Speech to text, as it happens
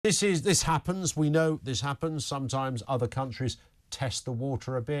This happens. We know this happens. Sometimes other countries test the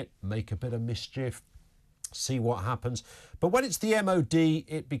water a bit, make a bit of mischief, see what happens. But when it's the MOD,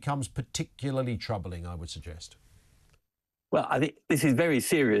 it becomes particularly troubling, I would suggest. Well, I think this is very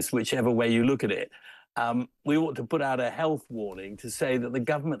serious, whichever way you look at it. We ought to put out a health warning to say that the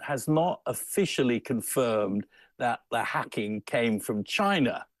government has not officially confirmed that the hacking came from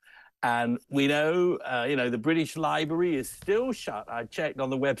China. And we know, the British Library is still shut. I checked on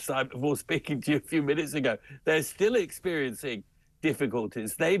the website before speaking to you a few minutes ago. They're still experiencing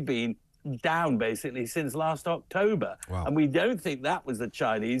difficulties. They've been down basically since last October. Wow. And we don't think that was the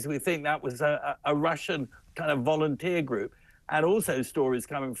Chinese. We think that was a Russian kind of volunteer group. And also stories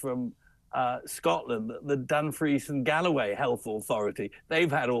coming from Scotland, the Dumfries and Galloway Health Authority.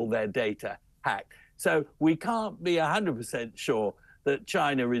 They've had all their data hacked. So we can't be 100% sure that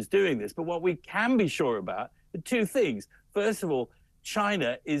China is doing this. But what we can be sure about are two things. First of all,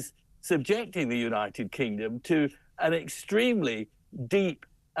 China is subjecting the United Kingdom to an extremely deep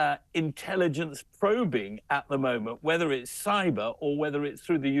intelligence probing at the moment, whether it's cyber or whether it's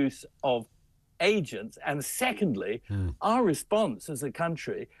through the use of agents. And secondly, our response as a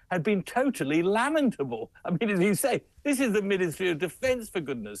country had been totally lamentable. I mean, as you say, this is the Ministry of Defence, for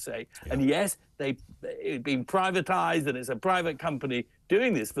goodness sake. Yeah. And yes, it's been privatised and it's a private company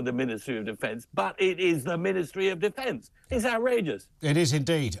doing this for the Ministry of Defence, but it is the Ministry of Defence. It's outrageous. It is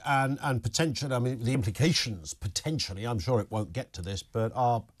indeed. And potentially, I mean, the implications, potentially, I'm sure it won't get to this, but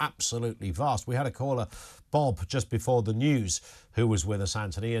are absolutely vast. We had a caller, Bob, just before the news, who was with us,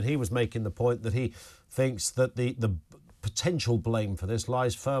 Anthony, and he was making the point that he thinks that the potential blame for this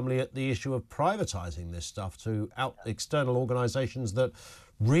lies firmly at the issue of privatising this stuff to external organisations that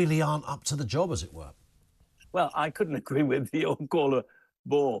really aren't up to the job, as it were. Well, I couldn't agree with your caller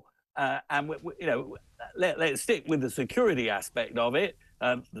more. Let's stick with the security aspect of it.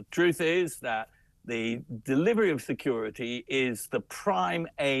 The truth is that the delivery of security is the prime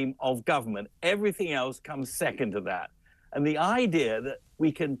aim of government. Everything else comes second to that. And the idea that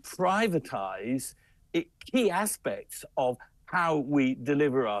we can privatise key aspects of how we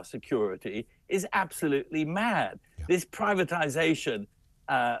deliver our security is absolutely mad. Yeah. This privatisation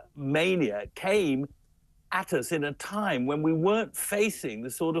mania came at us in a time when we weren't facing the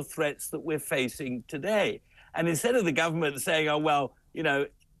sort of threats that we're facing today. And instead of the government saying, oh, well,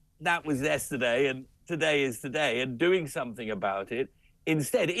 that was yesterday and today is today, and doing something about it,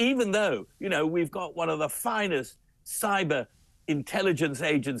 instead, even though, we've got one of the finest cyber intelligence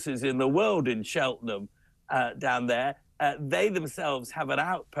agencies in the world in Cheltenham down there, they themselves have an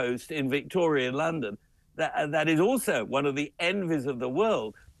outpost in Victoria, London, that is also one of the envies of the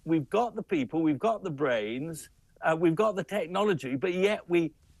world. We've got the people, we've got the brains, we've got the technology, but yet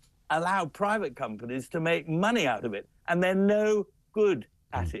we allow private companies to make money out of it, and they're no good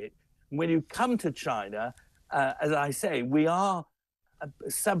at it. When you come to China, as I say, we are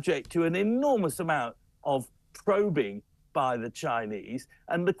subject to an enormous amount of probing by the Chinese.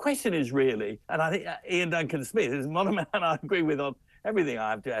 And the question is really, and I think Ian Duncan Smith is one man I agree with on everything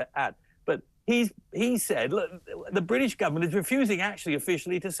I have to add, but he said, look, the British government is refusing actually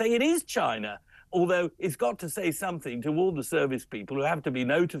officially to say it is China, although it's got to say something to all the service people who have to be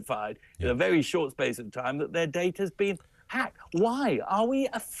notified in a very short space of time that their data's been hacked. Why are we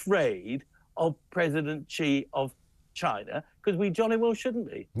afraid of President Xi of China? Because we jolly well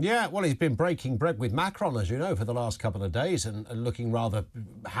shouldn't be. Yeah, well, he's been breaking bread with Macron, as you know, for the last couple of days and looking rather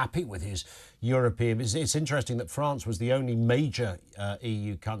happy with his European... It's interesting that France was the only major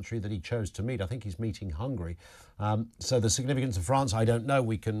EU country that he chose to meet. I think he's meeting Hungary. So the significance of France, I don't know.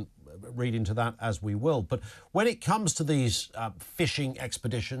 We can read into that as we will. But when it comes to these phishing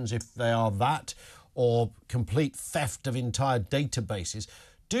expeditions, if they are that, or complete theft of entire databases,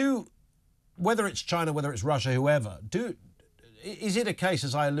 whether it's China, whether it's Russia, whoever, is it a case,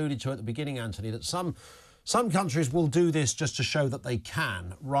 as I alluded to at the beginning, Anthony, that some countries will do this just to show that they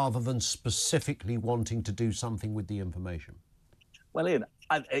can, rather than specifically wanting to do something with the information? Well, Ian,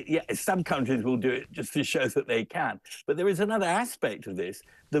 some countries will do it just to show that they can. But there is another aspect of this.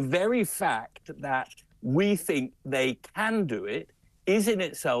 The very fact that we think they can do it is in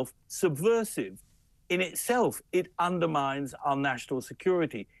itself subversive. In itself, it undermines our national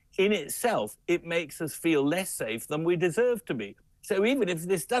security. In itself, it makes us feel less safe than we deserve to be. So even if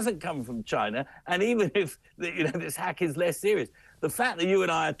this doesn't come from China, and even if this hack is less serious, the fact that you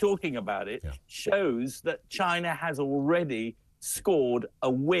and I are talking about it shows that China has already scored a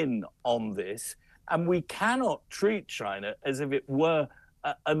win on this, and we cannot treat China as if it were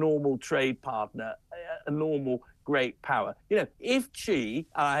a normal trade partner, a normal great power. If Xi,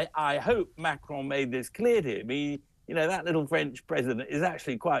 I hope Macron made this clear to him, you know, that little French president is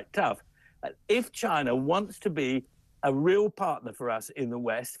actually quite tough. If China wants to be a real partner for us in the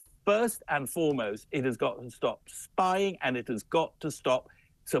West, first and foremost, it has got to stop spying and it has got to stop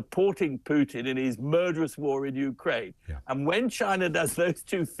supporting Putin in his murderous war in Ukraine. Yeah. And when China does those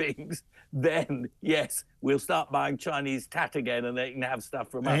two things, then, yes, we'll start buying Chinese tat again and they can have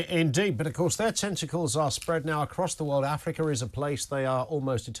stuff from us. Indeed, but of course their tentacles are spread now across the world. Africa is a place they are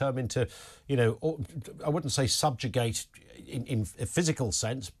almost determined to, you know, I wouldn't say subjugate in a physical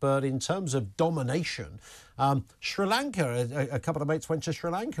sense, but in terms of domination. Sri Lanka, a couple of mates went to Sri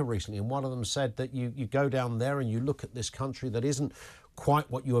Lanka recently, and one of them said that you go down there and you look at this country that isn't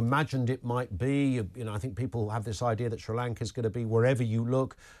quite what you imagined it might be. You know, I think people have this idea that Sri Lanka is going to be, wherever you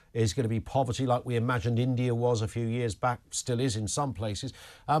look, is going to be poverty like we imagined India was a few years back, still is in some places.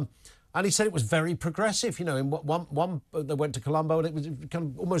 And he said it was very progressive. You know, in one they went to Colombo and it was kind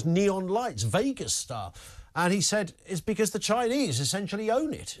of almost neon lights, Vegas style. And he said it's because the Chinese essentially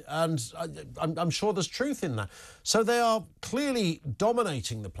own it. And I'm sure there's truth in that. So they are clearly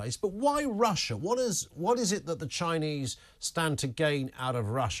dominating the place. But why Russia? What is it that the Chinese stand to gain out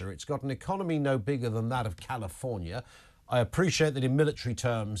of Russia? It's got an economy no bigger than that of California. I appreciate that in military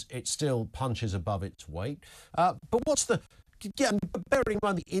terms, it still punches above its weight. But what's the... Yeah, bearing in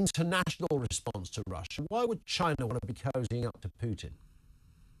mind the international response to Russia, why would China want to be cozying up to Putin?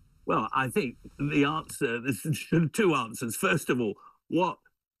 Well, I think the answer, there's two answers. First of all, what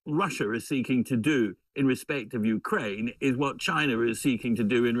Russia is seeking to do in respect of Ukraine is what China is seeking to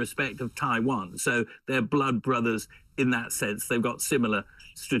do in respect of Taiwan. So they're blood brothers in that sense. They've got similar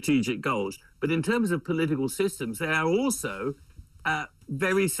strategic goals. But in terms of political systems, they are also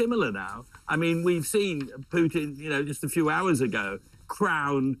very similar now. I mean, we've seen Putin, you know, just a few hours ago,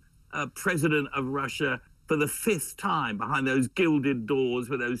 crown president of Russia for the 5th time behind those gilded doors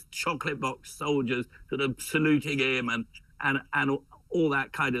with those chocolate box soldiers sort of saluting him and all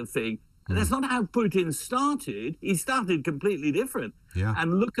that kind of thing. And that's not how Putin started. He started completely different. Yeah.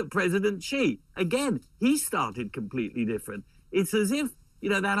 And look at President Xi. Again, he started completely different. It's as if, you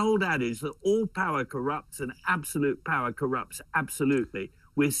know, that old adage that all power corrupts and absolute power corrupts absolutely.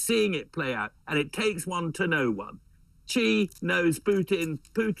 We're seeing it play out, and it takes one to know one. Xi knows Putin,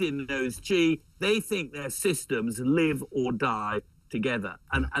 Putin knows Xi. They think their systems live or die together.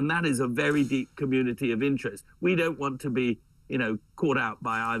 And that is a very deep community of interest. We don't want to be, you know, caught out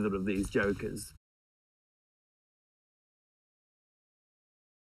by either of these jokers.